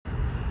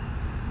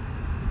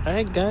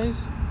Alright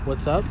guys,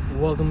 what's up?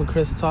 Welcome to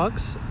Chris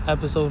Talks,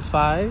 episode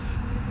 5.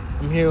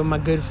 I'm here with my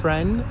good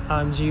friend,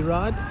 I'm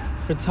G-Rod,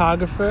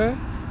 photographer,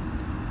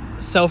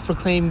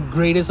 self-proclaimed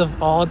greatest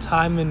of all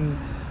time in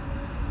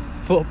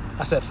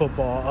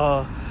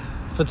football,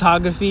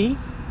 photography.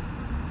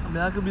 I mean,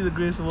 I could be the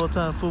greatest of all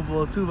time in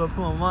football too if I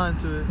put my mind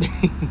to it.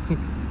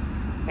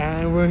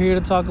 And we're here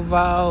to talk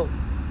about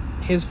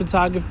his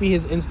photography,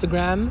 his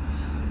Instagram,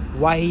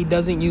 why he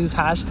doesn't use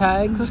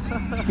hashtags,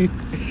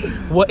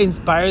 what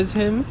inspires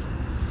him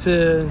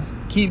to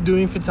keep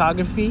doing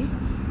photography,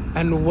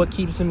 and what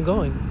keeps him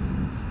going.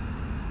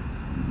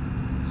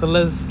 So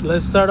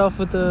let's start off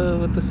with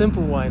the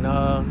simple one.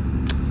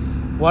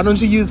 Why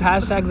don't you use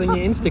hashtags on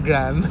your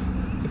Instagram?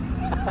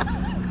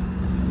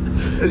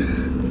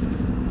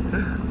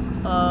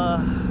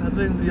 I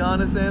think the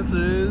honest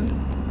answer is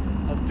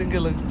I think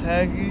it looks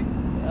taggy.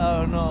 I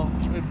don't know.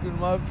 In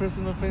my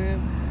personal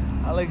opinion,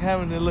 I like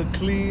having it look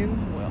clean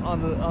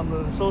on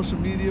the social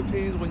media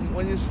page.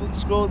 When you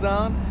scroll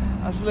down,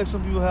 I feel like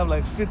some people have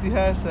like 50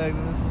 hashtags,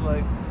 and it's just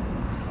like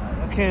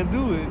I can't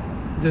do it.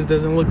 Just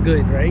doesn't look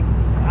good, right?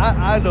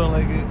 I don't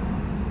like it.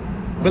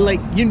 But like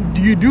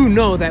you do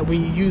know that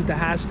when you use the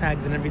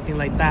hashtags and everything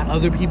like that,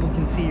 other people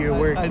can see your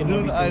work. I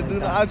do.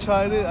 I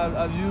tried it.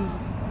 I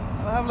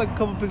have like a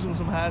couple pictures with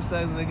some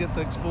hashtags, and they get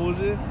the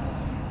exposure.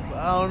 But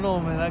I don't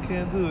know, man. I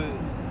can't do it.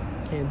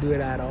 Can't do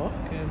it at all.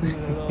 Can't do it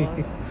at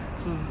all.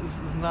 So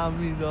it's not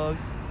me, dog.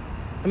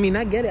 I mean,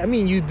 I get it. I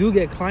mean, you do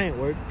get client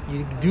work.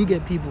 You do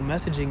get people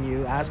messaging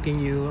you, asking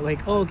you,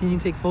 like, oh, can you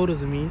take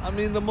photos of me? I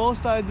mean, the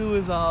most I do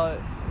is,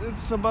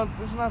 it's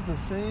not the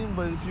same,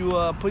 but if you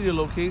put your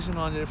location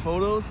on your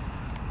photos,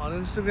 on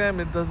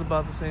Instagram, it does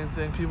about the same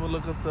thing. People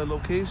look up the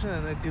location,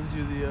 and it gives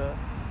you the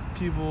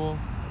people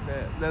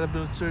that have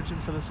been searching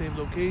for the same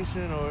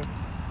location or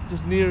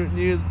just near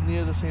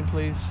the same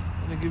place.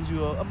 And it gives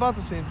you about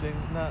the same thing,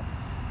 not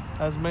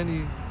as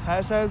many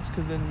hashtags,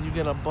 because then you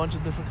get a bunch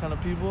of different kind of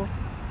people,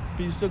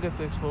 but you still get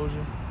the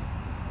exposure.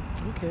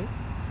 Okay.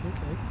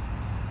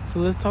 So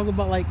let's talk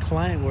about like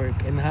client work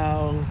and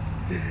how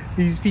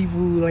these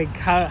people, like,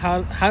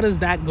 how does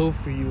that go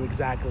for you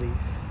exactly?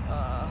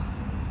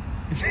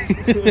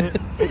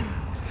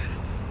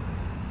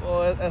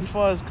 Well, as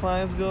far as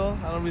clients go,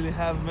 I don't really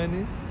have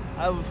many.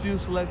 I have a few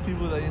select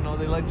people that,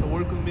 they like to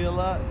work with me a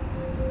lot.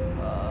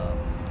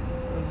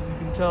 As you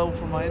can tell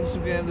from my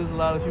Instagram, there's a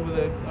lot of people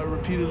that are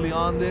repeatedly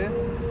on there.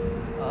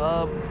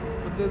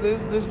 But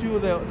there's people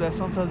that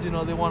sometimes,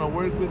 they want to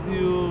work with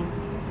you.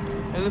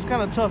 And it's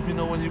kind of tough,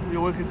 when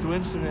you're working through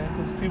Instagram,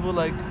 because people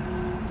they're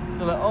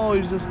like, oh,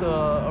 he's just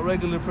a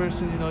regular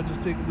person,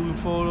 just doing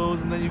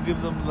photos, and then you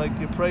give them like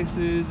your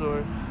prices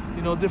or,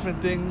 different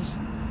things.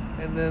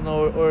 And then,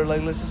 or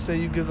like, let's just say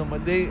you give them a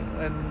date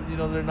and,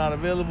 they're not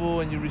available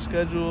and you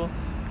reschedule.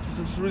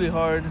 It's really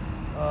hard.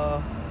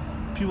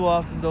 People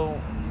often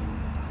don't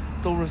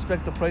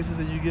respect the prices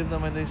that you give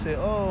them, and they say,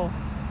 oh,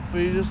 but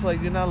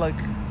you're not like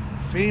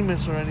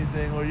famous or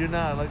anything, or you're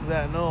not like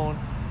that known.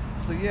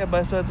 It's like, yeah,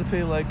 but I still have to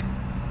pay like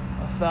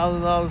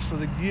 $1,000 for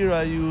the gear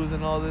I use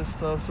and all this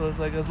stuff. So it's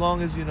like, as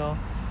long as,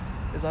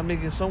 as I'm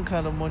making some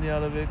kind of money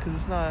out of it, because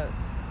it's not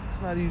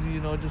easy,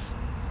 just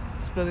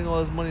spending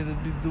all this money to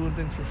be doing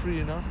things for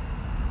free,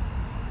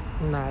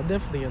 Nah, I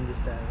definitely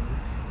understand.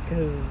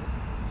 Because,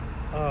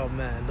 oh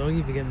man, don't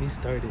even get me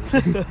started.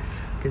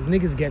 Because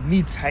niggas get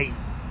me tight.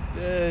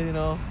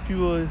 Yeah,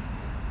 people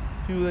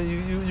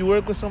then you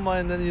work with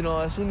somebody, and then,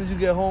 as soon as you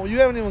get home, you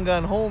haven't even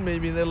gotten home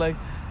maybe, and they're like,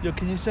 yo,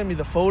 can you send me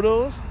the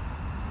photos?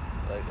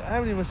 Like, I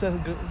haven't even said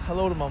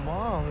hello to my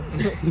mom.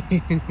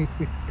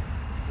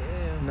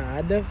 Nah,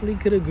 I definitely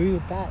could agree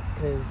with that,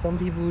 because some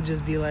people would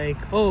just be like,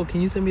 oh, can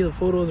you send me the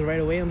photos right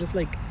away? I'm just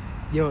like,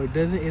 yo,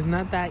 it's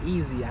not that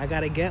easy. I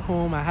gotta get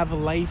home. I have a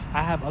life.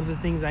 I have other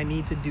things I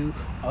need to do,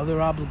 other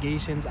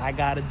obligations I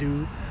gotta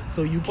do.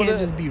 So you can't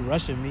just be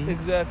rushing me.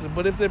 Exactly.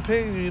 But if they're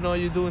paying you,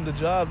 you're doing the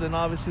job, then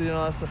obviously,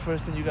 that's the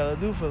first thing you gotta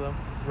do for them.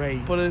 Right.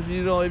 But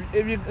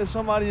if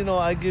somebody,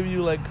 I give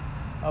you like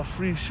a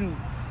free shoot,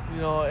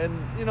 and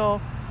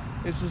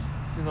it's just,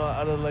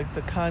 out of like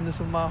the kindness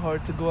of my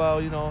heart to go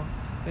out,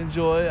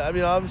 enjoy. I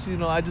mean,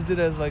 obviously, I just did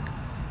it as like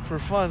for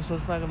fun, so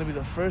it's not gonna be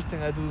the first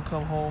thing I do to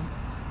come home.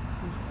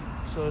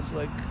 So it's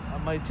like I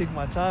might take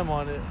my time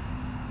on it.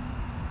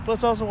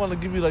 Plus, I also want to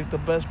give you like the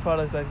best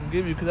product I can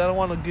give you, because I don't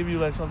want to give you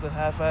like something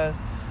half-assed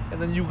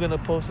and then you're gonna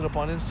post it up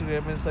on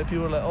Instagram, and it's like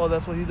people are like, oh,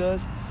 that's what he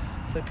does.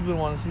 It's like people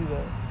don't want to see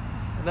that,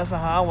 and that's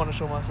not how I want to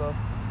show myself.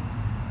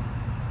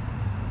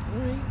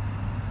 Alright.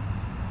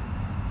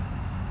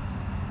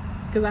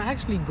 Because I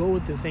actually go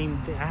with the same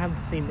thing. I have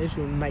the same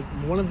issue. And like,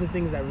 one of the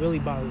things that really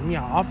bothers me,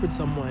 I offered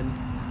someone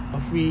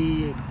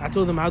I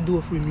told them I'll do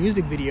a free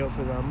music video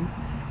for them.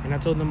 And I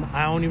told them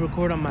I only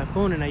record on my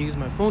phone and I use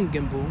my phone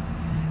gimbal.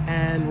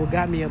 And what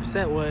got me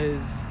upset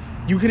was,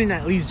 you couldn't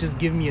at least just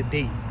give me a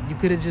date. You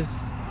could have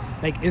just,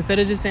 like, instead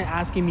of just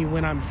asking me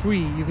when I'm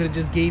free, you could have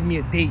just gave me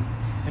a date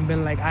and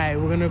been like, all right,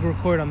 we're going to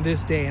record on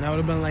this day. And I would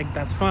have been like,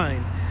 that's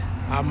fine.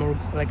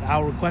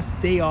 I'll request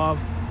a day off.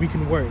 We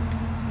can work.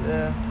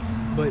 Yeah.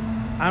 But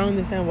I don't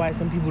understand why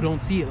some people don't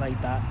see it like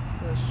that.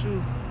 That's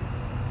true.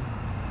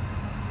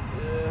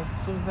 Yeah,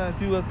 sometimes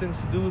people have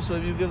things to do, so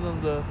if you give them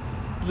the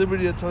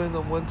liberty of telling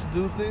them when to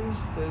do things,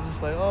 they're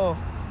just like, oh,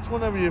 it's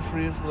whenever you're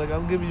free. It's like,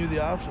 I'm giving you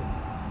the option.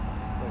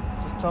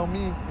 Like, just tell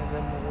me, and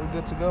then we're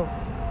good to go.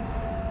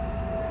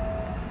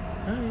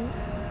 Alright.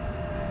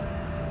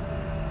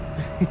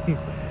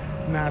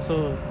 Nah,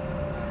 so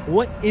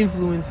what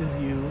influences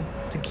you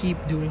to keep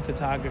doing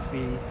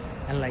photography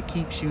and like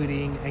keep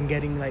shooting and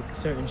getting like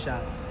certain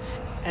shots?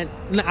 And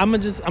I'm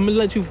gonna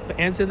let you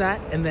answer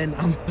that, and then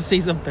I'm gonna say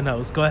something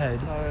else. Go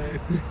ahead. All right.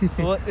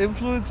 So what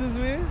influences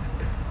me?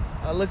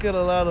 I look at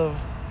a lot of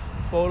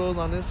photos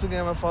on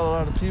Instagram. I follow a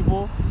lot of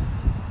people,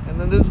 and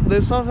then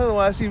there's something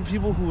where I see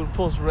people who would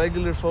post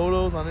regular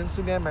photos on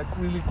Instagram at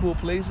really cool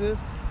places,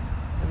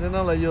 and then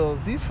I'm like, yo,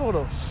 these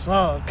photos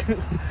suck.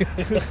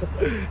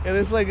 And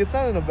it's like, it's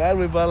not in a bad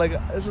way, but like,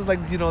 it's just like,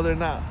 you know, they're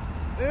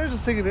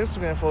just taking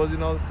Instagram photos, you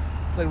know.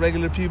 It's like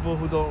regular people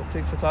who don't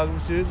take photography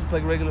serious. It's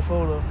like regular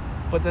photo.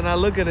 But then I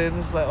look at it and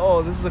it's like,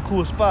 oh, this is a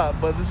cool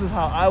spot, but this is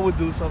how I would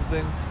do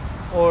something.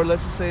 Or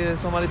let's just say if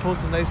somebody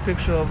posts a nice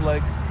picture of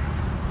a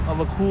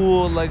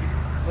cool like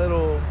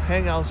little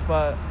hangout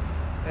spot,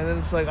 and then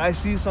it's like I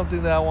see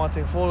something that I want to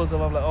take photos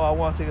of. I'm like, oh, I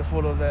want to take a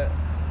photo of that.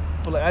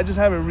 But like I just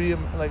have it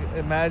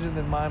imagined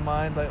in my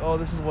mind, like, oh,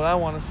 this is what I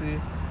want to see,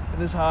 and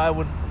this is how I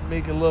would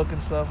make it look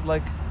and stuff.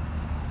 Like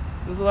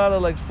there's a lot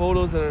of like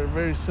photos that are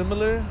very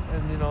similar,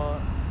 and you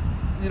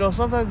know,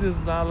 sometimes there's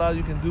not a lot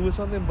you can do with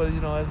something, but you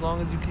know, as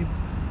long as you keep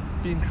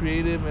being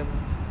creative and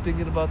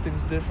thinking about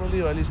things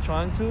differently, or at least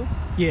trying to,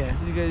 yeah,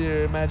 you get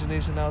your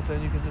imagination out there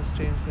and you can just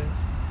change things.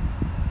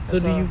 So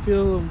do you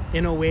feel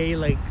in a way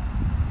like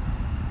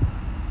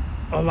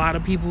a lot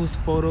of people's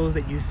photos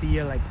that you see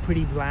are like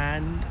pretty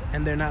bland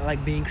and they're not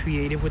like being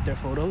creative with their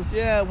photos?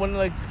 Yeah, when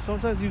like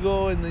sometimes you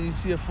go and then you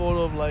see a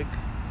photo of like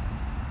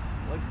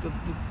the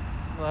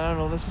I don't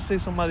know, let's just say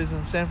somebody's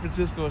in San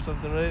Francisco or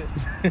something, right?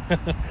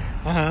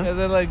 And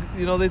then like,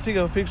 you know, they take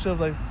a picture of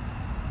like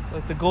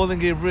the Golden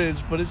Gate Bridge,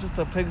 but it's just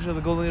a picture of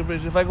the Golden Gate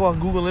Bridge. If I go on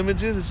Google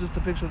Images, it's just a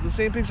picture, the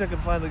same picture I can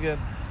find again.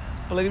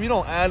 But like if you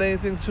don't add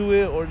anything to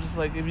it, or just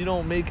like if you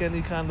don't make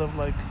any kind of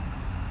like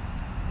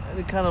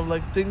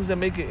things that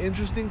make it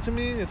interesting to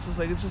me, it's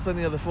just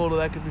any other photo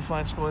that could be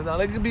fine scrolling down.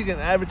 Like it could be an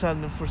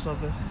advertisement for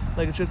something,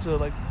 like a trip to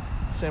like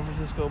San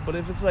Francisco. But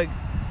if it's like,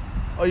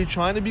 are you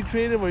trying to be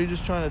creative, or are you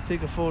just trying to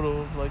take a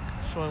photo of like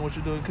showing what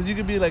you're doing? Because you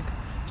could be like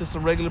just a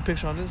regular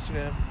picture on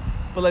Instagram,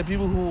 but like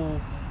people who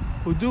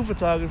do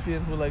photography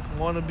and who like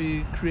want to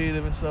be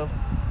creative and stuff,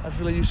 I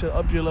feel like you should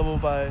up your level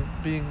by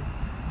being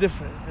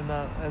different and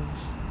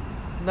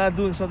not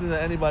doing something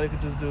that anybody could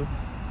just do.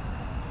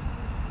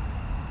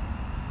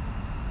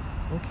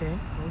 Okay.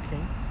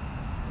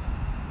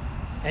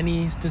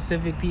 Any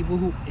specific people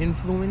who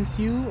influence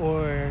you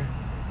or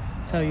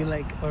tell you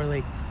like, or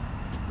like,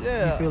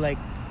 yeah, you feel like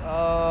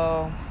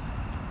I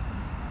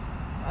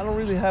don't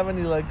really have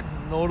any like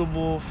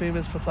notable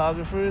famous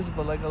photographers,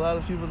 but like a lot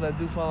of people that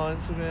do follow on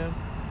Instagram.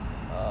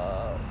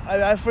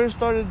 I first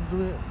started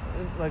doing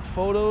like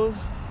photos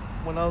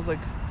when I was like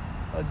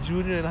a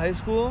junior in high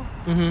school,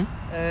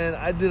 and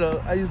I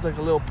used like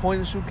a little point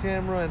and shoot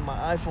camera and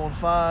my iPhone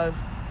 5.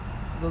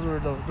 Those were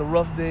the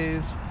rough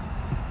days.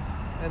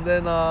 And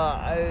then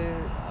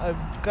I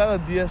got a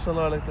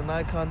DSLR, like the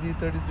Nikon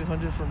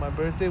D3300, for my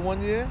birthday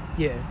one year.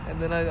 Yeah. And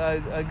then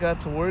I got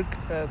to work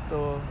at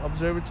the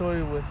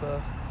observatory with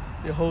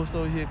your host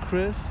over here,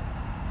 Chris.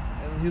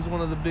 And he's one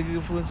of the big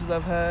influences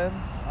I've had.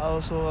 I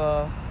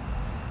also,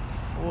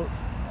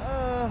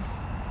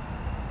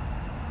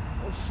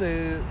 let's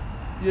say,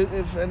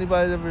 if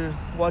anybody ever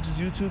watches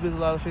YouTube, there's a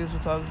lot of famous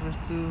photographers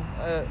too,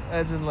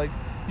 as in like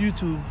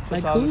YouTube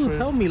like photographers. who?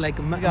 Tell me, like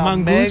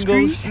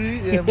Mango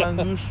Street? Yeah,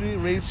 Mango Street,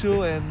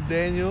 Rachel and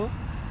Daniel.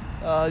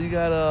 You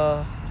got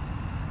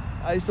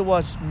I used to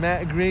watch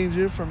Matt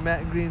Granger from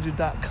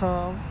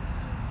mattgranger.com.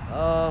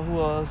 Who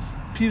else?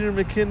 Peter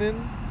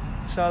McKinnon.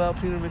 Shout out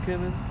Peter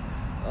McKinnon.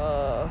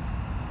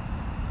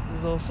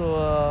 There's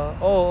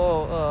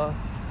also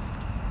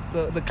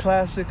the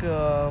classic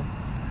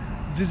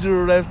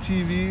Digital Rev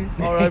TV.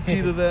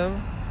 R.I.P. to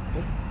them.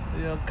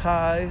 You know,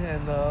 Kai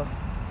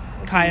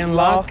and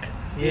Locke.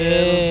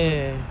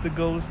 Yeah, the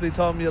ghosts. They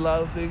taught me a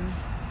lot of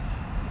things.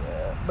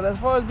 But as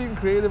far as being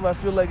creative, I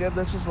feel like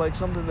that's just like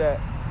something that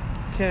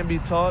can't be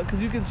taught, because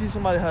you can teach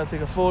somebody how to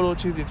take a photo,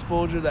 change the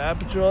exposure, the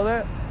aperture, all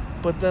that.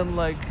 But then,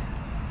 like,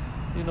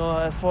 you know,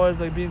 as far as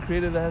like being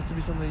creative, that has to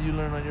be something you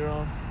learn on your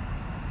own.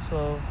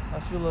 So I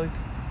feel like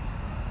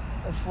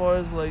as far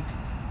as like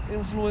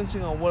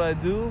influencing on what I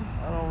do,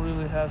 I don't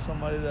really have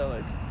somebody that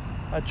like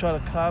I try to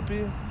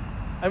copy.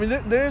 I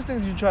mean, there's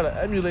things you try to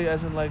emulate,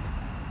 as in like,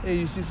 hey,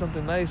 you see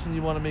something nice and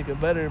you want to make it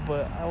better,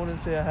 but I wouldn't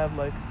say I have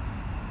like,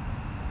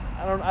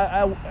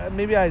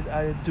 maybe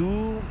I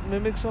do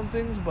mimic some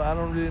things, but I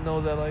don't really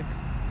know that like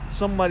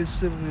somebody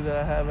specifically that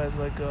I have as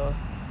like a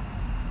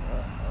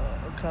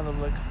kind of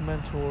like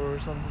mentor or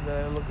something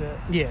that I look at.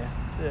 Yeah.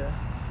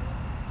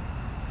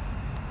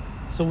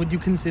 So would you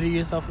consider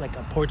yourself like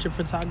a portrait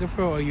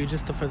photographer, or are you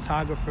just a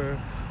photographer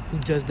who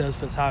just does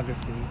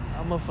photography?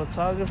 I'm a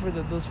photographer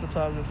that does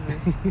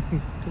photography.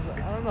 Because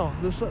I don't know,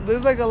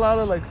 there's like a lot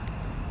of like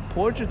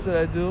portraits that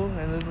I do,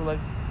 and there's like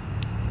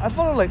I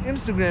follow like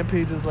Instagram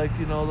pages, like,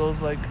 you know,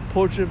 those like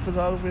portrait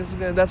photography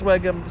Instagram. That's where I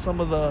get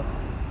some of the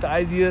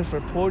ideas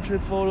for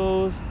portrait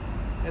photos,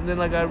 and then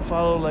like I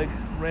follow like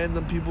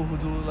random people who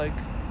do like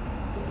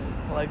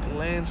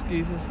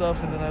landscapes and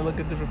stuff, and then I look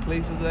at different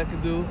places that I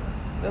can do.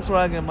 That's where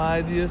I get my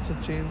ideas to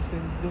change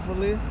things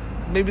differently.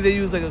 Maybe they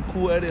use like a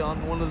cool edit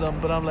on one of them,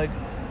 but I'm like,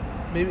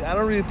 maybe I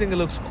don't really think it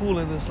looks cool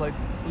in this like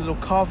little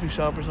coffee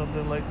shop or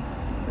something. Like,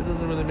 it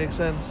doesn't really make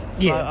sense. So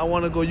Yeah. I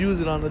want to go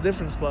use it on a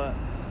different spot,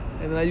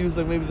 and then I use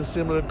like maybe the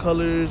similar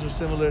colors or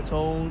similar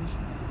tones,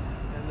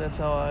 and that's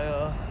how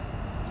I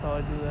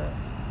do that.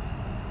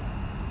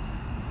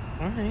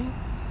 All right.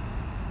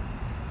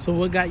 So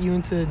what got you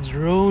into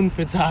drone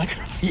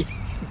photography?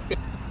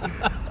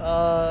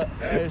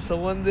 Alright, so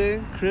one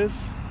day,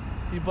 Chris,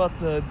 he bought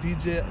the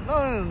DJI.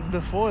 No,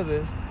 before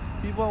this,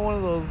 he bought one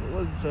of those.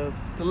 What's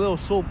the little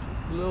soap,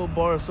 little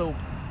bar of soap?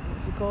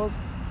 What's it called?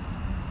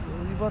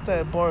 He bought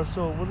that bar of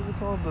soap. What is it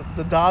called?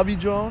 The Dobby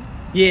drone.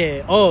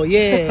 Yeah. Oh,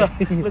 yeah.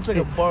 Looks like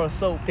a bar of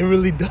soap. It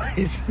really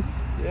does.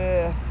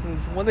 Yeah.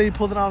 'Cause one day he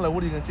pulled it out. I'm like,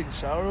 what, are you gonna take a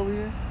shower over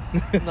here?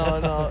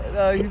 No.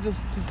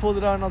 He pulled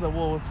it out, and I was like,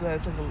 whoa, what's that?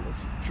 It's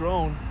a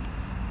drone.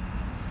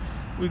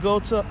 We go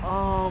to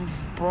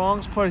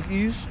Bronx Park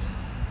East.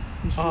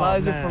 He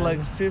flies it for like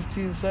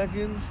 15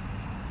 seconds.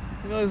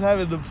 You know, he's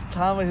having the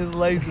time of his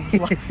life just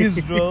flying his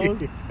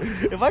drone.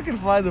 If I can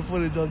find the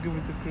footage, I'll give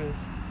it to Chris,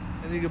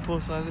 and he can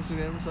post it on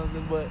Instagram or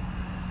something. But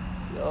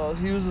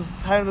he was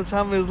just having the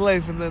time of his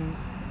life, and then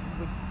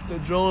the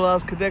drone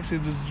lost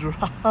connection, just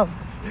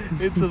dropped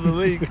into the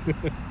lake.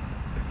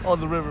 Oh,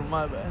 the river,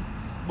 my bad.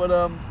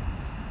 But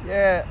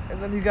yeah,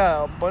 and then he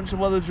got a bunch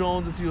of other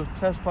drones that he was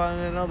test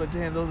piloting, and I was like,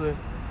 damn, those are.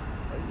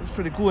 It's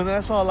pretty cool. And then I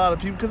saw a lot of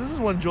people, because this is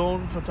when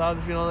drone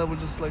photography and all that was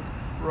just like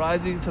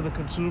rising to the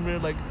consumer.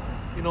 Like,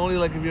 you know, only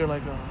like if you're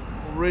like a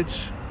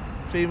rich,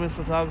 famous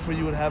photographer,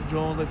 you would have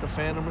drones like the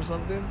Phantom or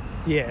something.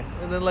 Yeah.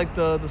 And then like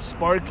the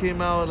Spark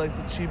came out, like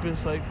the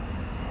cheapest like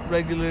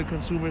regular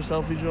consumer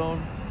selfie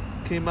drone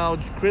came out.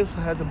 Chris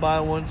had to buy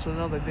one, so then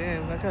I was like,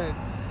 damn, that kind of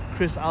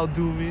Chris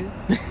outdo me.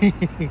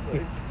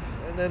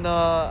 And then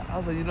I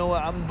was like, you know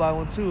what, I'm gonna buy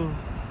one too.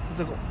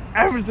 So I took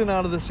everything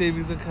out of the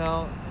savings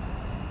account,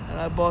 and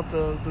I bought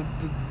the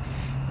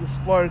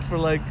Spark for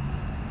like,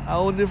 I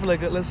owned it for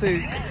like, let's say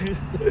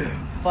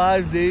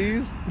 5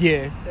 days.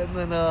 Yeah. And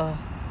then it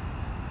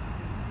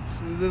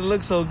didn't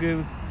look so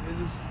good.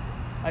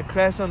 I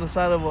crashed on the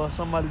side of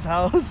somebody's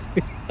house.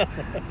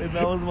 And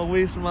that was my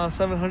waste of my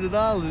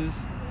 $700.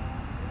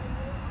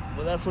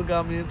 But that's what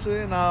got me into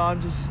it. Now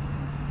I'm just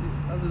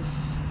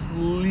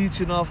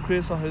leeching off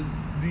Chris on his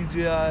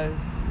DJI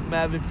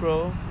Mavic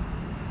Pro.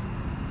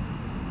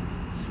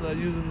 So I'm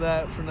using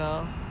that for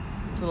now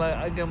until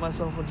I get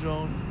myself a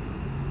drone.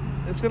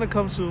 It's gonna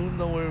come soon.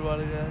 Don't worry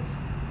about it, guys.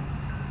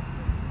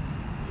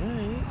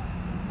 Alright.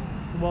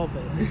 Well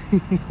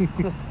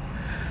then.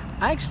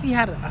 I actually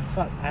had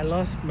I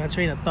lost my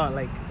train of thought.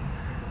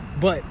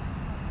 But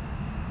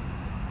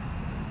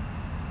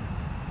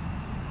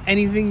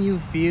anything you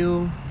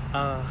feel?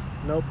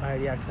 Nope. I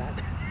already asked that.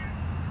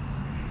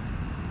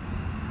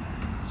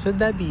 Should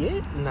that be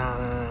it? Nah.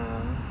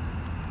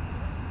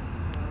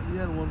 You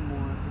had one more,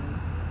 I think.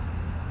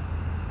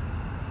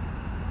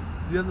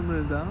 Do you have them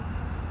written down?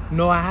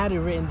 No, I had it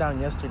written down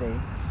yesterday,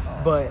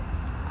 but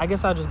I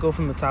guess I'll just go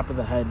from the top of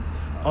the head.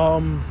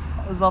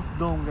 It's off the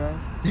dome, guys.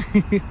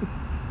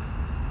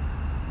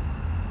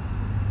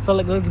 So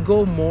let's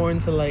go more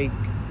into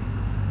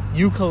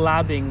you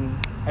collabing.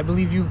 I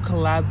believe you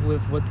collab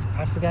with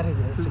I forgot his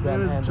Instagram His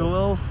name is handle.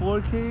 Joel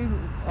 4K.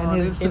 And on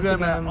his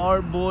Instagram at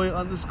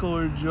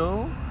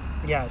artboy_Joe.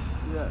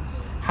 Yes.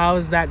 How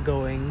is that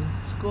going?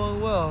 It's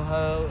going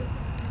well.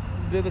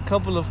 Did a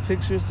couple of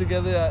pictures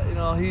together.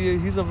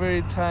 He's a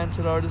very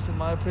talented artist in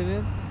my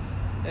opinion,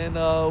 and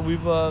we've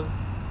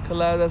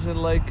collabed as in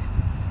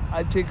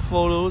I take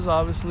photos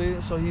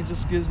obviously, so he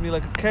just gives me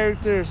like a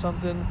character or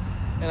something,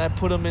 and I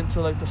put him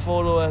into the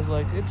photo as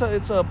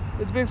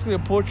it's basically a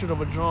portrait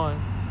of a drawing,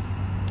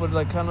 but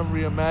kind of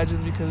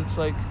reimagined, because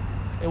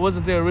it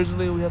wasn't there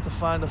originally. We had to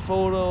find a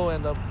photo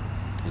and a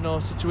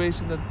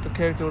situation that the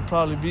character would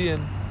probably be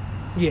in.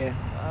 Yeah.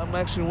 I'm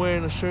actually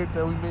wearing a shirt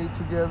that we made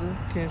together.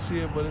 Can't see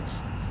it, but it's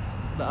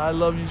the I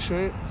Love You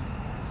shirt.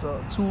 So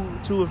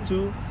two of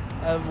two.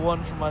 I have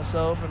one for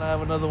myself, and I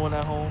have another one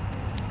at home.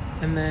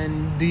 And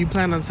then, do you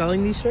plan on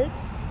selling these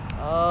shirts?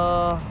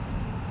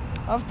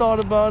 I've thought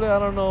about it. I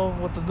don't know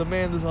what the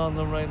demand is on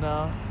them right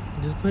now.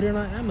 Just put it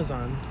on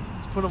Amazon.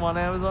 Just put them on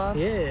Amazon.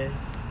 Yeah.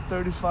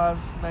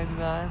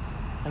 $35.99.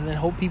 And then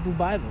hope people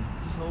buy them.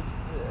 Just hope.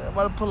 Yeah, I'm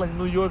about to put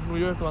New York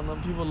on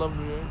them. People love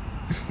New York.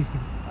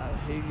 I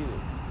hate it.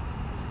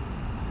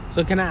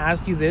 So can I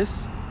ask you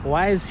this?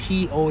 Why is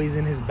he always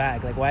in his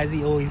bag? Why is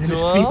he always in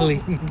Joel? his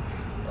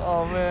feelings?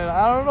 Oh man,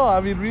 I don't know. I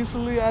mean,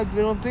 recently I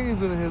don't think he's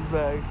been in his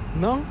bag.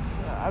 No?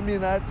 I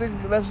mean, I think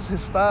that's just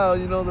his style,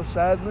 you know, the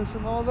sadness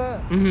and all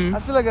that. Mhm. I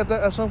feel like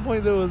at some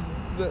point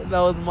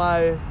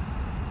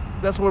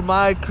that's where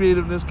my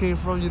creativeness came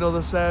from, you know,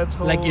 the sad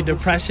tone. Like your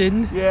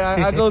depression.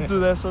 Yeah, I go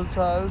through that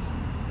sometimes.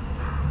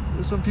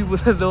 There's some people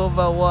that know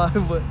about why,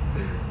 but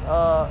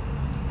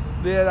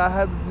yeah, I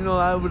had, you know,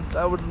 I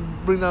would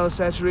bring down the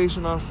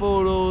saturation on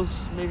photos,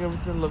 make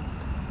everything look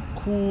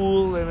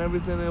cool and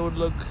everything. It would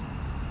look,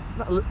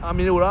 I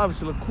mean, it would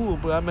obviously look cool,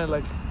 but I meant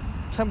like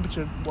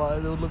temperature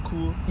wise, it would look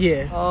cool.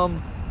 Yeah.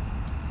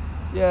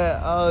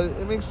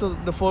 It makes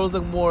the photos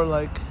look more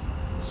like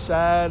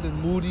sad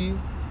and moody,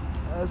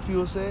 as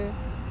people say.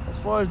 As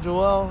far as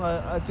Joel,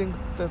 I think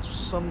that's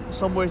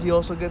somewhere he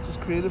also gets his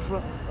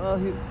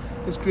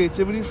his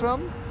creativity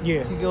from.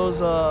 Yeah. He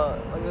goes,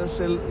 like I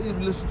said, he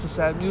listens to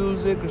sad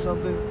music or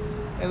something,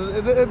 and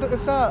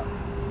it's not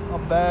a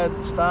bad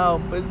style,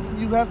 but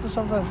you have to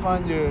sometimes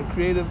find your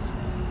creative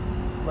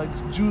like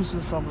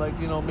juices from, like,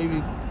 you know,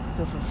 maybe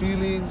different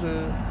feelings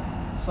or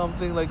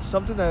something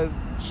that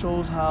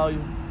shows how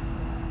you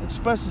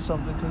express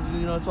something, because,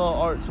 you know, it's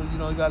all art, so, you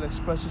know, you gotta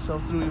express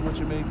yourself through what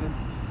you're making.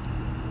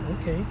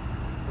 Okay.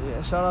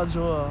 Yeah, shout out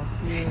Joel.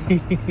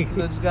 He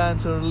just got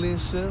into a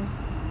relationship.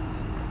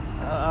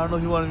 I don't know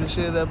if you wanted me to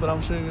share that, but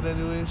I'm sharing it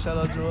anyway. Shout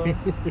out Joel.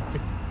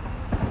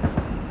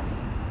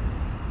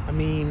 I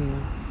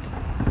mean,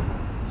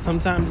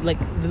 sometimes, like,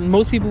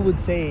 most people would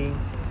say,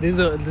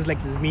 there's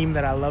like this meme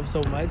that I love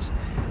so much,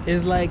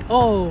 is like,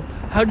 oh,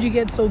 how'd you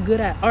get so good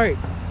at art?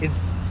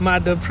 It's my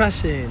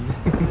depression.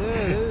 Yeah,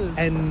 it is.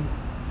 And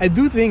I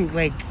do think,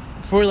 like,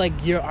 for like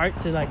your art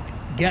to like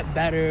get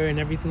better and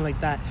everything like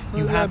that,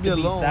 you have to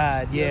be alone.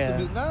 sad. You Yeah. have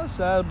to be, not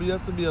sad, but you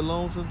have to be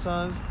alone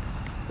sometimes.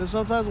 There's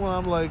sometimes when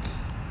I'm like,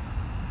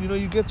 you know,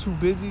 you get too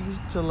busy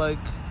to, like,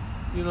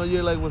 you know,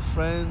 you're like with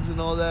friends and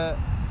all that,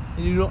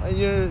 and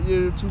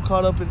you're too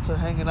caught up into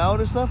hanging out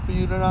and stuff, but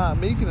you're not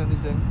making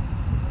anything.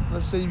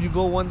 Let's say you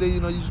go one day,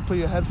 you know, you just put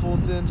your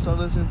headphones in, start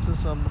listening to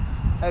some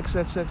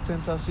XXX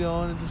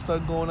Tentacion, and just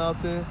start going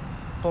out there,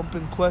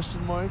 bumping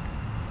Question Mark,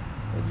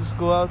 and just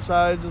go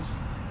outside, just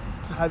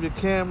to have your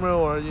camera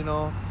or, you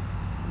know,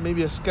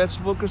 maybe a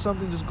sketchbook or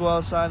something. Just go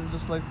outside and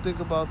just like think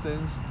about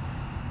things.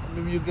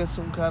 Maybe you get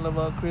some kind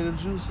of creative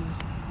juices.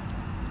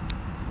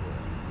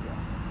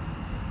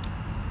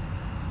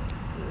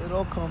 It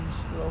all comes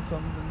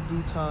in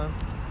due time.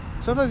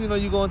 Sometimes, you know,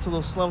 you go into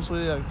those slumps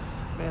where you're like,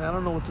 man, I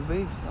don't know what to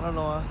make. I don't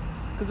know.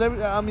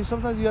 Because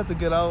sometimes you have to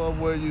get out of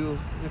where you're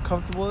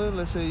comfortable in.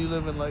 Let's say you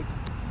live in like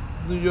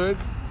New York,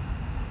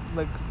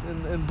 like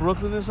in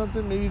Brooklyn or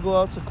something. Maybe go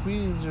out to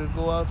Queens or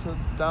go out to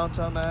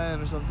downtown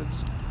Manhattan or something.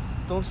 Just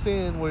don't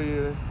stay in where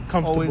you're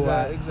Comfortable always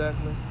at. at.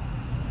 Exactly.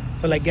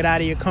 So like get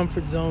out of your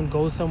comfort zone,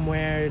 go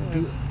somewhere,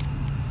 do.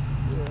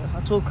 Yeah,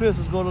 I told Chris,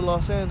 let's go to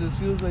Los Angeles.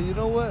 He was like, you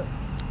know what?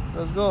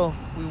 Let's go.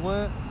 We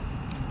went.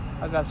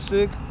 I got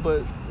sick, but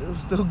it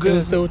was still good. It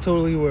was still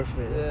totally worth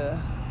it.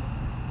 Yeah.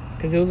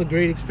 Because it was a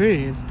great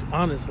experience,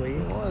 honestly.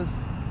 It was.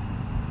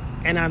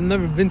 And I've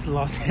never been to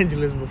Los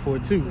Angeles before,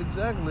 too.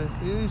 Exactly.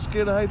 He's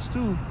scared of heights,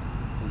 too.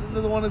 He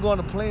doesn't want to go on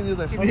a plane. He's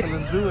like, fuck it,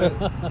 let's do it.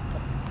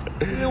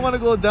 He didn't want to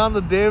go down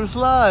the damn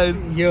slide.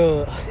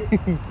 Yo.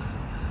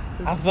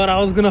 I thought I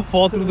was going to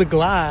fall through the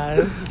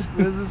glass.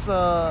 There's this,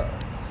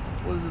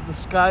 what is it, the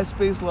Sky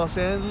Space Los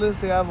Angeles.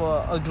 They have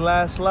a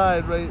glass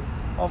slide right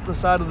off the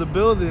side of the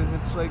building.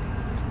 It's like,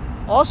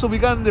 also we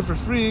got in there for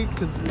free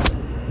because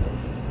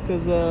you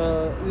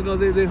know,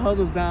 they held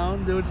us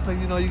down. They were just like,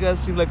 you know, you guys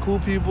seem like cool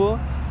people.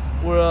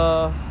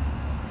 We're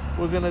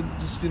gonna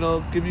just, you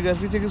know, give you guys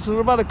free tickets. So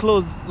we're about to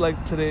close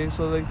like today.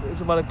 So like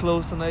it's about to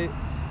close tonight.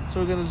 So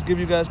we're gonna just give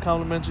you guys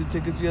complimentary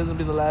tickets. You guys gonna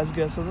be the last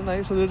guest of the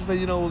night. So they're just like,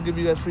 you know, we'll give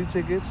you guys free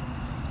tickets.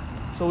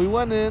 So we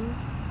went in,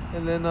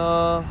 and then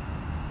I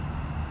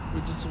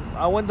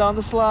went down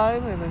the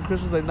slide, and then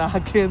Chris was like, nah, I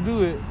can't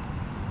do it.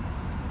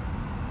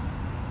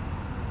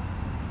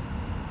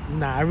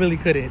 Nah, I really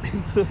couldn't.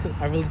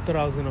 I really thought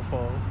I was going to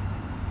fall.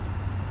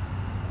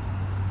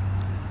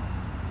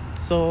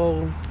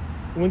 So,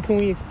 when can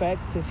we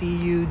expect to see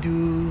you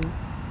do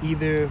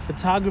either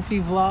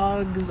photography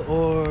vlogs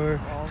or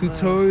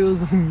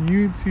tutorials on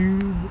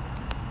YouTube?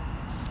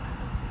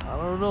 I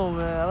don't know,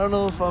 man. I don't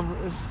know if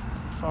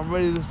I'm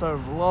ready to start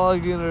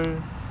vlogging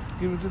or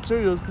giving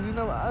tutorials, because, you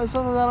know,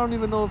 sometimes I don't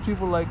even know if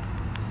people like.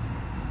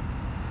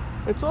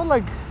 It's all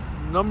like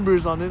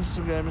numbers on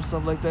Instagram and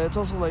stuff like that. It's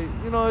also like,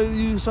 you know,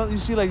 you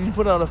see, like, you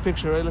put out a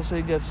picture, right? Let's say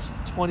it gets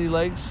 20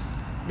 likes.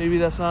 Maybe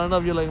that's not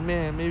enough. You're like,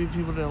 man, maybe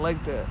people didn't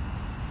like that.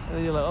 And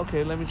then you're like,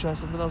 okay, let me try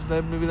something else.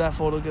 Then maybe that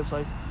photo gets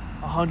like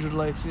 100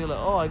 likes, and you're like,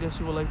 oh, I guess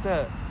people like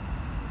that.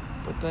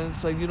 But then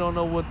it's like you don't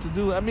know what to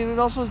do. I mean, it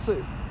also, it's like,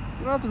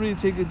 you don't have to really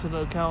take into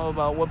account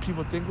about what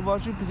people think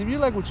about you, because if you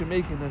like what you're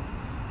making, then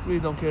you really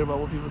don't care about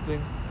what people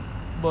think.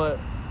 But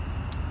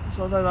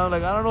sometimes I'm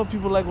like, I don't know if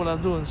people like what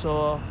I'm doing,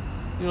 so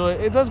you know,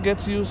 it does get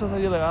to you.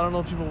 Sometimes you're like, I don't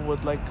know if people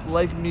would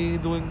like me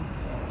doing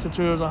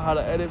tutorials on how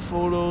to edit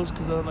photos,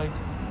 because I'm like,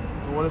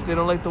 what if they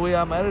don't like the way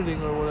I'm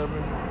editing or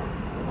whatever?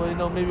 But, you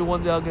know, maybe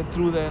one day I'll get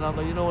through that and I'm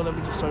like, you know what, let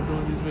me just start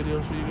doing these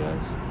videos for you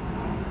guys.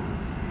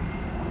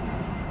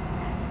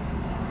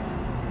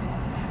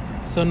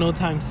 So no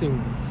time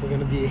soon. We're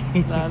gonna be.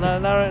 Nah,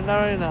 not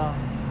right now.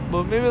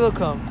 But maybe they'll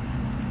come.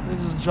 They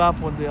just drop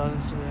one day on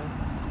Instagram.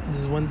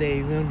 Just one day,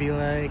 you're gonna be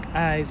like,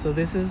 alright, so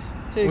this is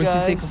Hey once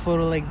guys. you take a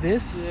photo like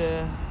this,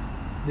 Yeah.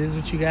 this is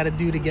what you gotta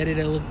do to get it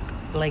to look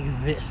like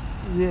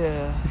this.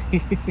 Yeah.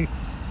 They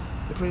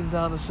bring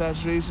down the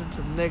saturation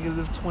to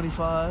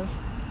 -25.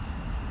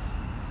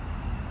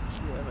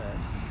 Yeah, man.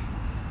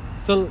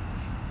 So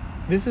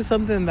this is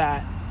something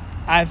that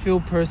I feel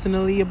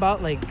personally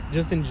about, like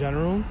just in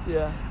general.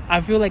 Yeah.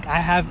 I feel like I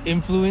have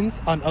influence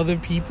on other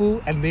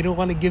people and they don't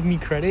want to give me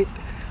credit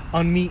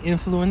on me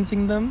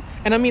influencing them.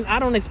 And I mean, I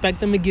don't expect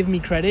them to give me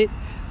credit,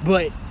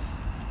 but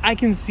I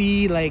can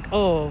see like,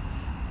 oh,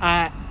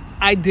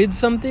 I did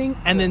something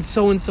and then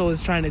so and so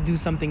is trying to do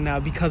something now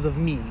because of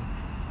me.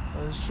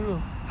 That's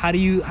true. How do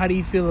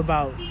you feel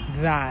about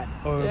that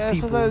or Yeah,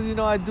 people? sometimes, you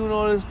know, I do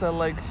notice that,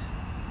 like,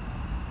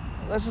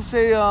 let's just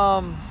say,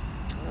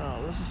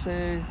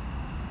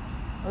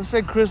 let's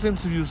say Chris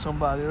interviews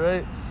somebody,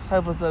 right?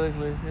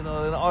 Hypothetically, you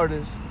know, an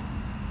artist.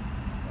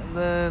 And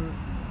then,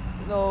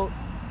 you know,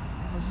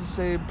 let's just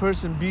say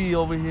person B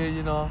over here,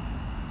 you know,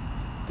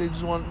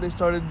 they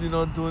started, you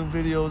know, doing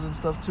videos and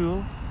stuff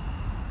too.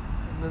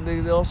 And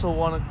then they also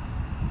want to,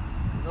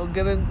 you know,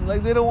 get in,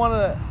 like, they don't want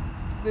to,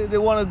 they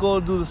want to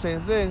go do the same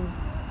thing,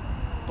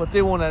 but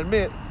they won't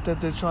admit that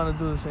they're trying to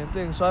do the same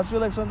thing. So I feel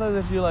like sometimes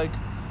if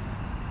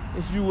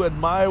you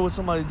admire what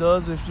somebody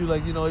does, if you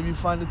like, you know, if you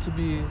find it to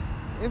be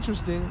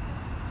interesting,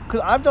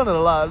 because I've done it a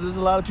lot. There's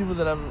a lot of people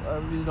that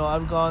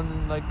I've gone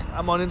and, like,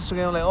 I'm on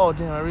Instagram, like, oh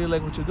damn, I really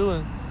like what you're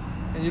doing,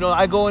 and, you know,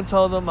 I go and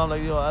tell them, I'm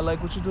like, yo, I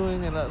like what you're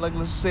doing, and like,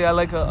 let's say I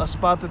like a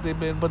spot that they've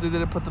been, but they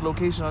didn't put the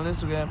location on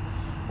Instagram,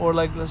 or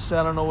like, let's say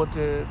I don't know what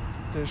they're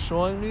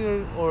showing me,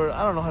 or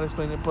I don't know how to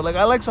explain it, but like,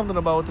 I like something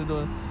about what they're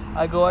doing.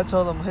 I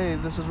tell them, hey,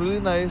 this is really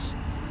nice.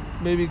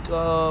 Maybe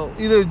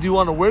either do you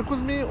want to work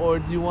with me, or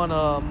do you want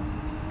to,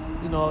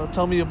 you know,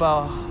 tell me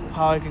about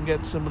how I can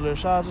get similar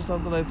shots or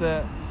something like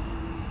that.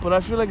 But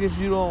I feel like if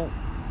you don't,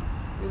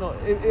 you know,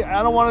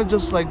 I don't want to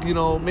just, like, you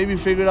know, maybe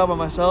figure it out by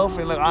myself.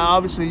 And like, I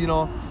obviously, you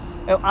know,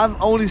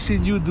 I've only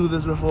seen you do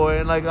this before,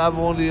 and like, I've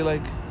only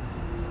like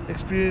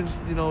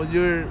experienced, you know,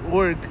 your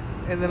work,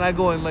 and then I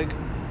go and like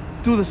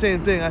do the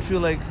same thing. I feel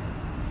like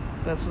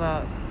that's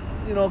not,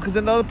 you know, because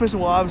then the other person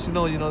will obviously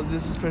know, you know,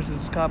 this person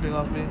is copying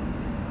off me.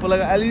 But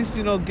like, at least,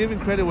 you know, giving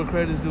credit where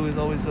credit is due is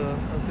always a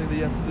thing that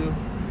you have to do.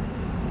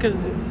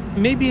 Because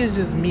maybe it's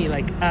just me,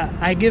 like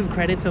I give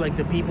credit to like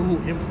the people who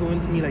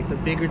influence me, like the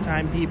bigger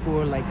time people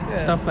or like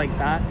stuff like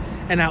that,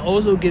 and I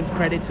also give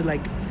credit to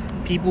like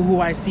people who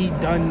I see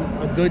done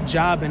a good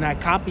job and I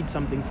copied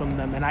something from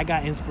them and I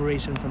got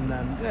inspiration from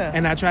them.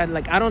 And I try to,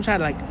 like, I don't try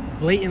to like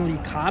blatantly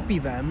copy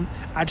them.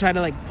 I try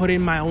to like put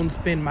in my own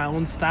spin, my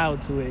own style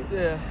to it.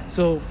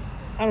 So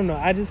I don't know,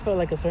 I just felt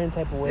like a certain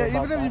type of way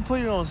about even if that. you put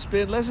your own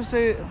spin, let's just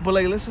say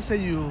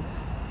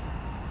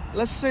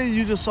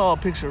you just saw a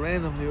picture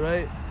randomly,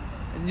 right?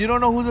 And you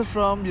don't know who they're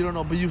from, you don't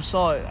know, but you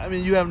saw it. I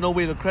mean, you have no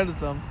way to credit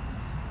them.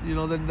 You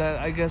know, then that,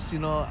 I guess, you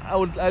know, I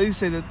would at least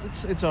say that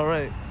it's all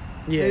right.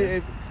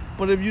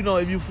 But if you know,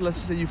 let's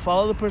just say you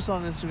follow the person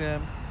on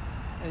Instagram,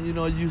 and you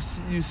know, you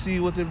see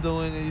what they're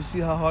doing, and you see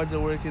how hard they're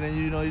working, and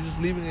you know, you're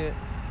just leaving it,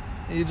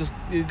 and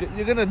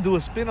you're gonna do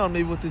a spin on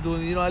maybe what they're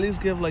doing. You know, at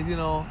least give, like, you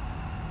know,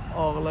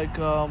 or like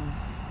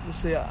let's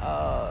say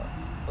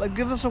like,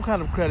 give them some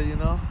kind of credit. You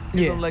know,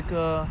 give them like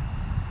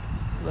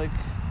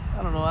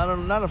I don't know,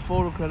 not a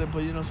photo credit, but,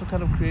 you know, some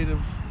kind of creative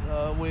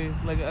way,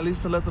 like, at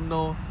least to let them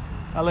know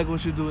I like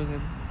what you're doing,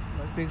 and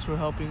like, thanks for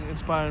helping,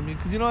 inspiring me,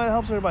 because, you know, it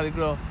helps everybody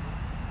grow.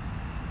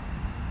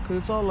 Because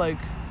it's all like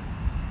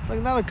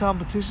not a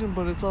competition,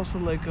 but it's also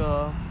like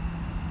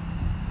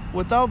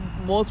without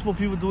multiple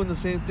people doing the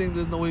same thing,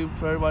 there's no way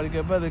for everybody to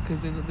get better,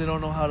 because they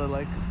don't know how to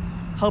like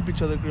help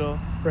each other grow.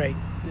 Right.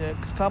 Yeah,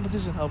 because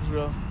competition helps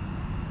grow.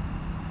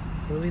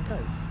 It really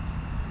does.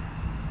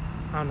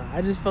 I don't know.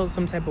 I just felt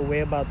some type of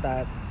way about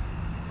that.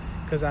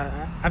 Because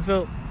I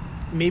felt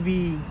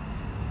maybe...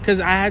 Because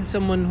I had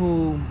someone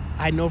who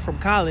I know from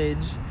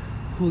college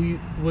who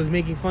was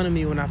making fun of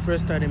me when I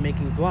first started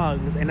making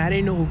vlogs. And I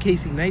didn't know who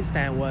Casey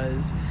Nightstand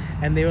was.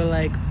 And they were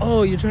like,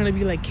 oh, you're trying to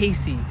be like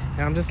Casey.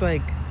 And I'm just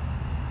like,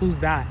 who's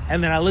that?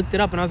 And then I looked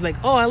it up and I was like,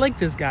 oh, I like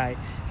this guy.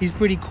 He's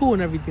pretty cool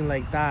and everything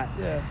like that.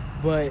 Yeah.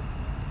 But...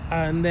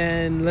 and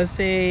then let's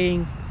say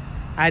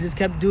I just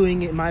kept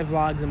doing it, my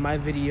vlogs and my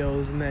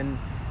videos, and then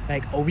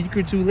like a week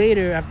or two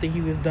later, after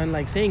he was done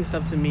like saying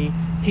stuff to me,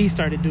 he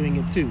started doing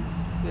it too.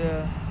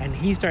 Yeah. And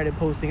he started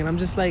posting, and I'm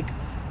just like,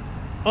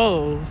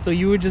 oh, so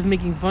you were just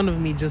making fun of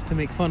me just to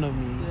make fun of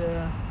me.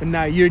 Yeah. But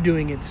now you're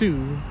doing it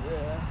too.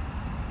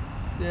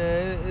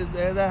 Yeah.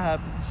 Yeah, that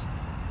happens.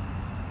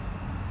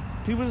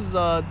 People just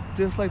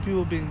dislike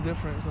people being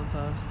different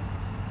sometimes.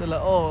 They're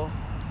like, oh,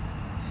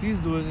 he's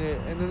doing it,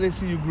 and then they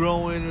see you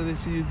growing, or they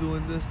see you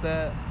doing this,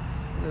 that.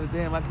 And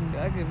they're, damn, I can,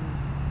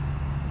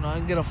 you know, I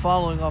can get a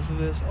following off of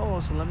this. Oh,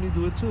 so let me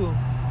do it too.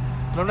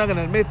 But I'm not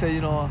gonna admit that,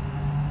 you know,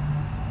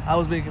 I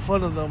was making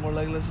fun of them, or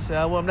like, let's just say,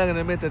 I'm not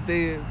gonna admit that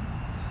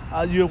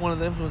you're one of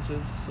the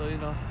influencers. So, you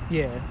know.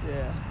 Yeah.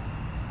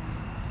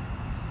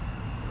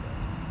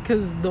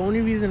 Because the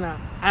only reason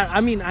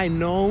I mean, I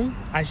know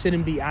I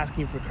shouldn't be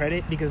asking for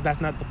credit because that's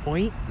not the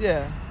point.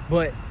 Yeah.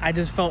 But I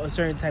just felt a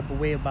certain type of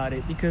way about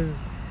it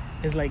because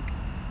it's like,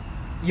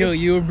 yo,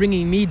 you're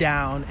bringing me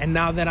down, and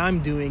now that I'm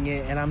doing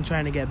it and I'm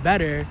trying to get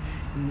better,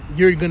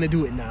 you're gonna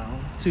do it now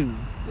too.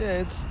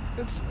 Yeah, it's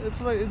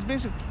like it's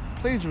basic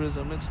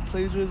plagiarism. It's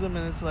plagiarism,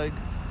 and it's like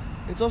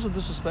it's also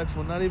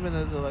disrespectful. Not even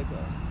as a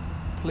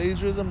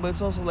plagiarism, but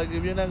it's also like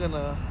if you're not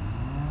gonna,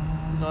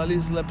 at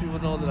least let people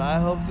know that I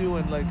helped you,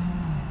 and like,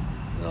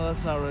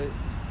 that's not right.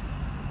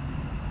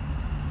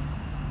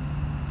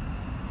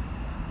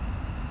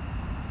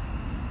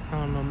 I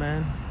don't know,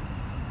 man.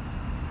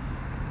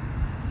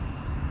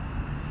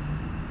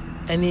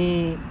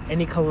 Any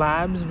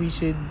collabs we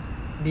should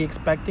be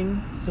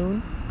expecting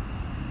soon?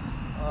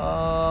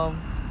 I'm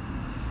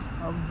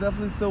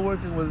definitely still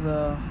working with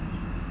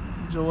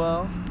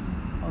Joel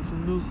on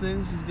some new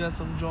things. He's got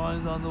some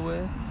drawings on the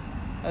way.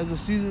 As the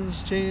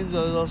seasons change,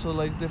 there's also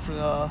like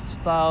different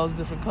styles,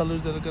 different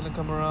colors that are gonna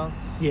come around.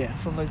 Yeah.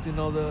 From the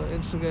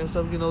Instagram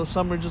stuff. The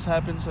summer just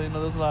happened, so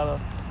there's a lot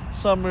of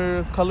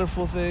summer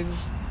colorful things.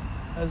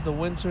 As the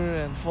winter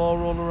and fall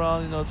roll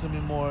around, it's gonna be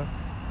more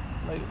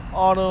like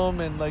autumn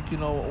and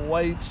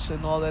whites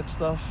and all that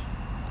stuff.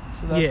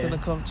 So that's gonna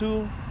come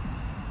too.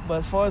 But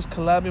as far as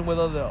collabing with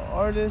other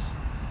artists,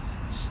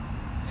 just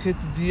hit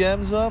the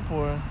DMs up,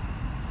 or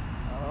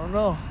I don't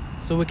know.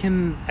 So where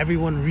can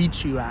everyone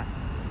reach you at?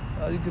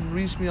 You can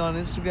reach me on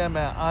Instagram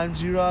at I'm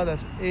G-Rod.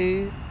 That's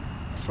A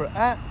for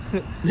at,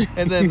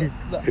 and then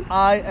the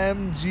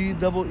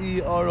IMGEEROD.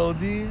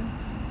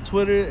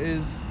 Twitter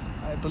is,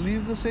 I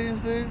believe, the same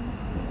thing.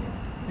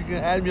 You can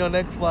add me on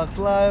Xbox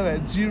Live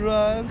at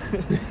G-Rod.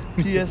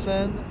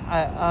 PSN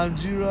I'm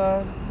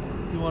G-Rod.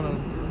 You want to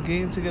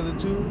game together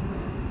too?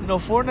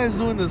 Fortnite's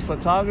doing this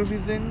photography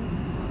thing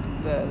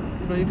that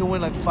you can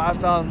win like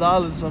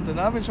 $5,000 or something.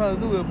 I've been trying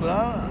to do it, but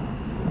I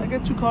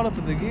get too caught up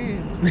in the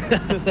game.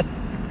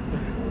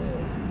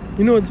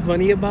 You know what's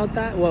funny about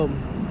that? Well,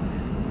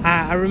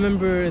 I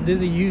remember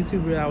there's a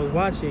YouTuber I was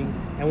watching,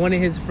 and one of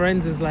his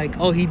friends is like,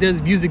 oh, he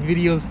does music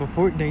videos for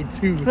Fortnite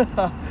too.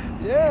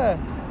 Yeah,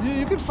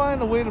 you can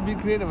find a way to be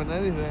creative in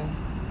anything.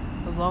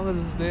 As long as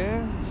it's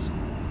there, just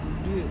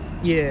be it.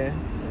 Yeah.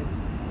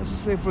 Let's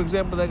just say, for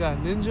example, that guy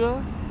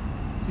Ninja,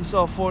 he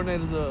saw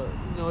Fortnite as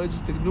it's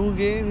just a new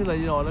game. He's like,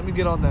 let me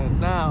get on that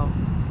now.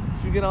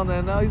 If you get on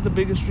that now, he's the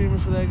biggest streamer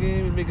for that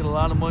game. He's making a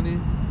lot of money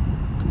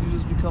because you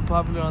just become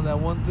popular on that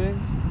one thing.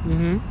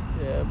 Mm-hmm.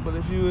 Yeah, but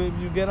if you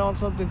get on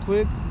something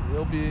quick,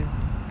 it'll be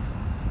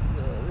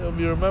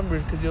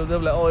remembered because they'll be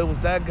like, oh, it was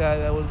that guy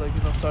that was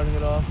starting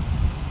it off.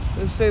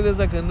 Let's say there's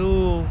like a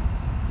new,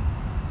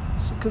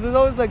 because there's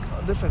always like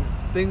different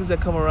things that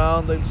come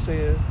around, like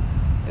say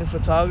in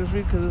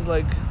photography, because it's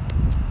like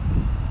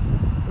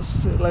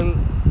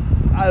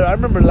I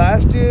remember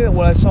last year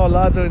what I saw a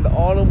lot during the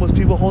autumn was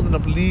people holding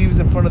up leaves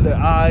in front of their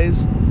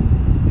eyes.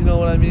 You know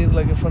what I mean?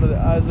 Like in front of their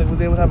eyes, like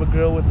they would have a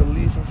girl with a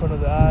leaf in front of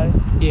their eye.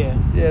 Yeah.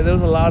 Yeah, there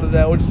was a lot of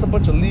that, or just a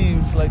bunch of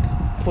leaves like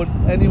put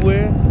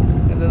anywhere,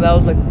 and then that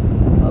was like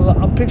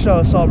a picture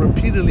I saw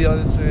repeatedly on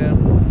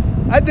Instagram.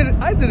 I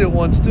did it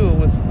once too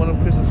with one of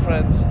Chris's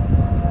friends,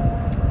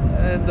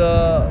 and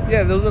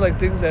those are like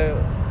things that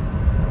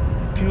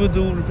people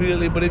do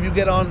repeatedly. But if you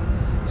get on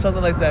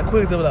something like that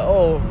quick, they'll be like,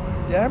 oh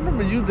yeah, I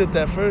remember you did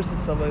that first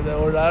and stuff like that,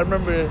 or I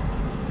remember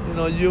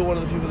you're one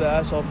of the people that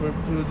I saw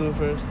people do it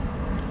first.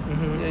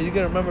 Mm-hmm. Yeah, you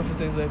get remembered for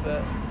things like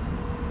that.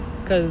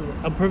 Because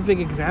a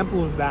perfect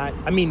example of that,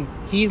 I mean,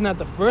 he's not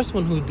the first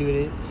one who did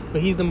it,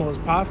 but he's the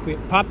most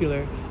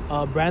popular.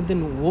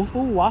 Brandon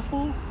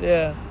Waffle?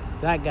 Yeah.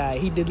 That guy.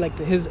 He did like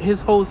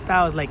his whole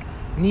style is like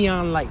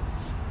neon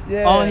lights.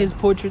 Yeah. All his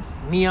portraits,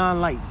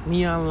 neon lights.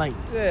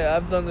 Yeah,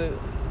 I've done it.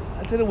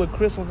 I did it with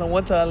Chris once. I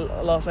went to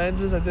Los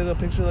Angeles. I did a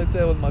picture like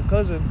that with my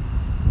cousin.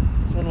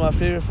 It's one of my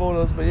favorite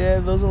photos. But yeah,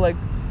 those are like,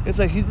 it's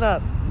like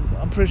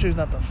I'm pretty sure he's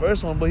not the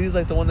first one, but he's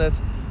like the one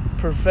that's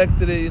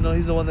perfected it.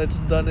 He's the one that's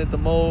done it the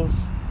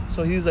most.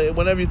 So he's like,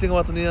 whenever you think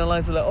about the neon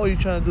lights, you're like, oh, you're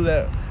trying to do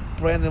that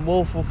Brandon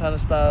Wolfel kind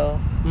of style,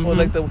 mm-hmm. Or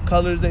like the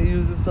colors that he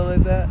used and stuff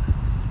like that.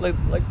 Like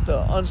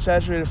the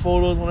unsaturated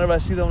photos. Whenever I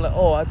see them, I'm like,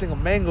 oh, I think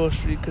of Mango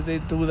Street because they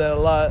do that a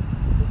lot.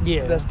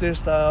 Yeah, that's their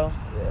style.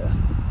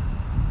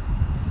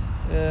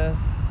 Yeah.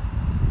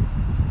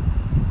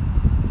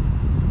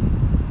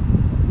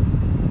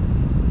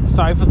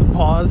 Sorry for the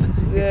pause.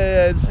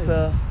 Yeah, it's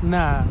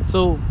nah.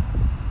 So,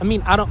 I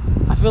mean, I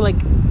feel like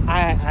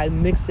I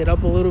mixed it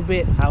up a little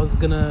bit. I was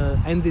gonna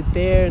end it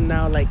there, and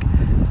now like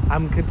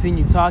I'm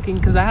continue talking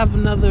because I have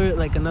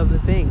another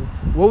thing.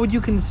 What would you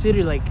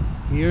consider like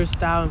your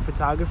style in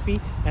photography,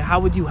 and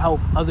how would you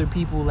help other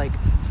people like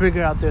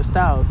figure out their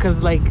style?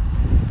 Because like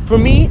for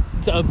me,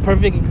 a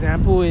perfect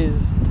example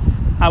is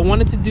I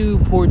wanted to do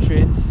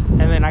portraits,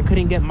 and then I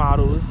couldn't get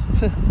models.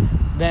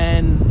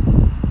 Then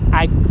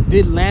I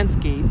did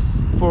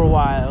landscapes for a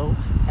while,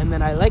 and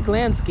then I like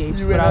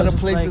landscapes. You ran out of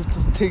places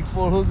to take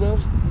photos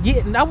of?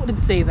 Yeah, I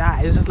wouldn't say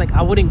that. It's just like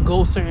I wouldn't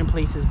go certain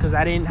places because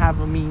I didn't have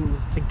a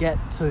means to get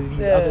to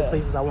these other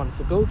places I wanted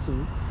to go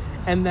to.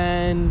 And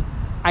then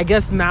I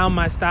guess now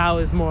my style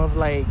is more of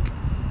like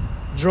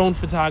drone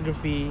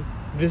photography.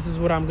 This is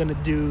what I'm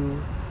gonna do.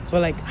 So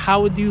like,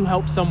 how would you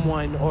help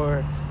someone,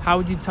 or how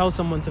would you tell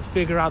someone to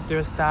figure out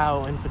their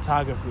style in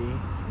photography?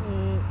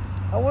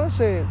 I want to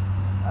say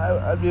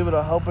I'd be able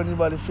to help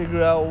anybody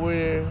figure out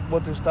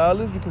what their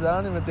style is, because I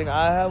don't even think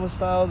I have a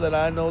style that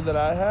I know that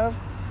I have.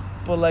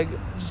 But like,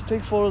 just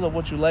take photos of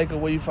what you like or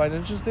what you find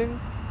interesting.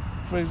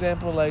 For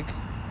example, like,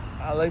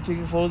 I like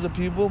taking photos of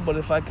people, but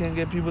if I can't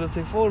get people to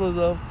take photos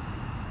of,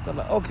 then I'm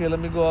like, okay, let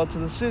me go out to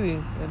the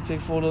city and take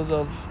photos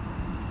of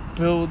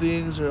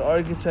buildings or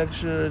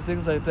architecture or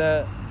things like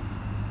that,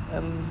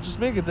 and just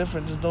make it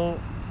different. Just don't.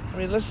 I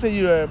mean, let's say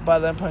you're by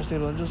the Empire State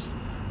Building,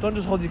 don't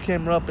just hold your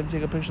camera up and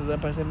take a picture of the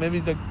Empire State.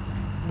 Maybe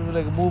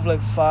move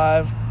like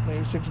 5,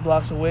 maybe 6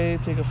 blocks away,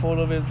 take a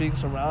photo of it being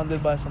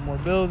surrounded by some more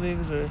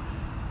buildings, or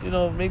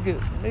make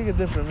it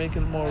different, make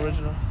it more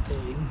original.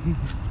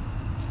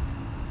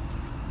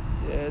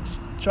 Yeah,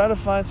 just try to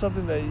find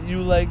something that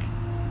you like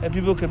and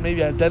people can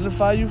maybe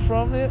identify you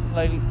from it.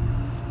 Like,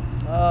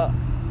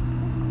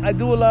 I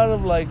do a lot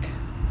of like,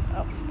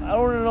 I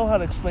don't really know how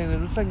to explain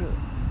it. It's like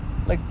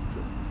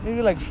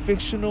maybe like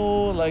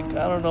fictional, like,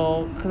 I don't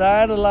know, because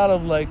I add a lot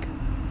of like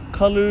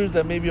colors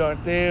that maybe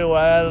aren't there, or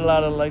I add a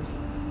lot of like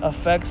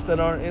effects that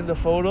aren't in the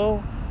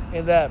photo,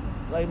 and that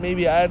like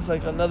maybe adds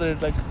like another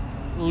like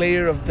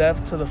layer of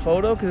depth to the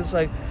photo. Because it's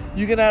like,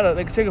 you can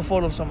take a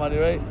photo of somebody,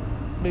 right?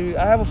 Maybe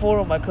I have a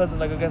photo of my cousin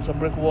like against a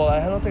brick wall.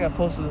 I don't think I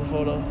posted the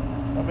photo,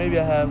 or maybe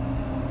I have,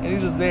 and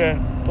he's just there.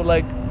 But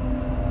like,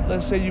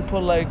 let's say you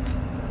put like,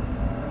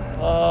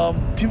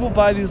 people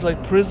buy these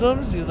like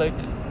prisms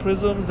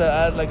that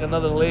add like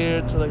another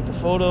layer to like the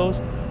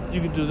photos.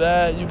 You can do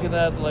that. You can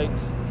add like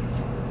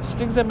just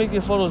things that make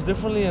your photos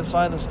differently, and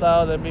find a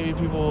style that maybe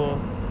people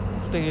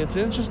think it's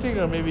interesting,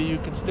 or maybe you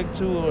can stick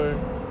to, or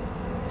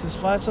just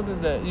find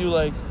something that you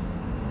like.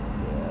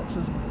 Yeah, that's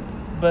as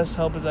best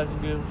help as I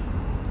can give.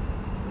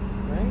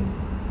 Right.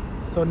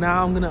 So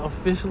now I'm gonna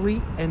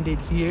officially end it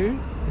here.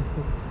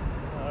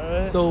 All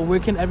right. So where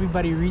can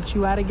everybody reach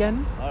you at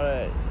again? All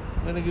right.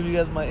 I'm gonna give you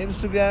guys my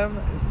Instagram.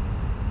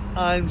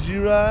 I'm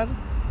Girod.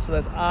 So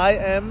that's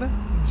IMGEEROD.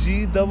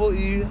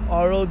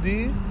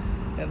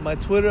 And my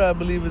Twitter, I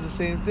believe, is the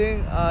same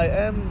thing.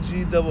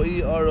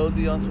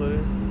 IMGEEROD on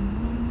Twitter.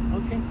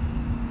 Okay.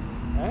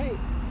 All right.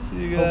 See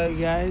you guys. Hope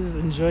you guys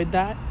enjoyed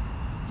that.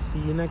 See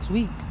you next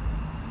week.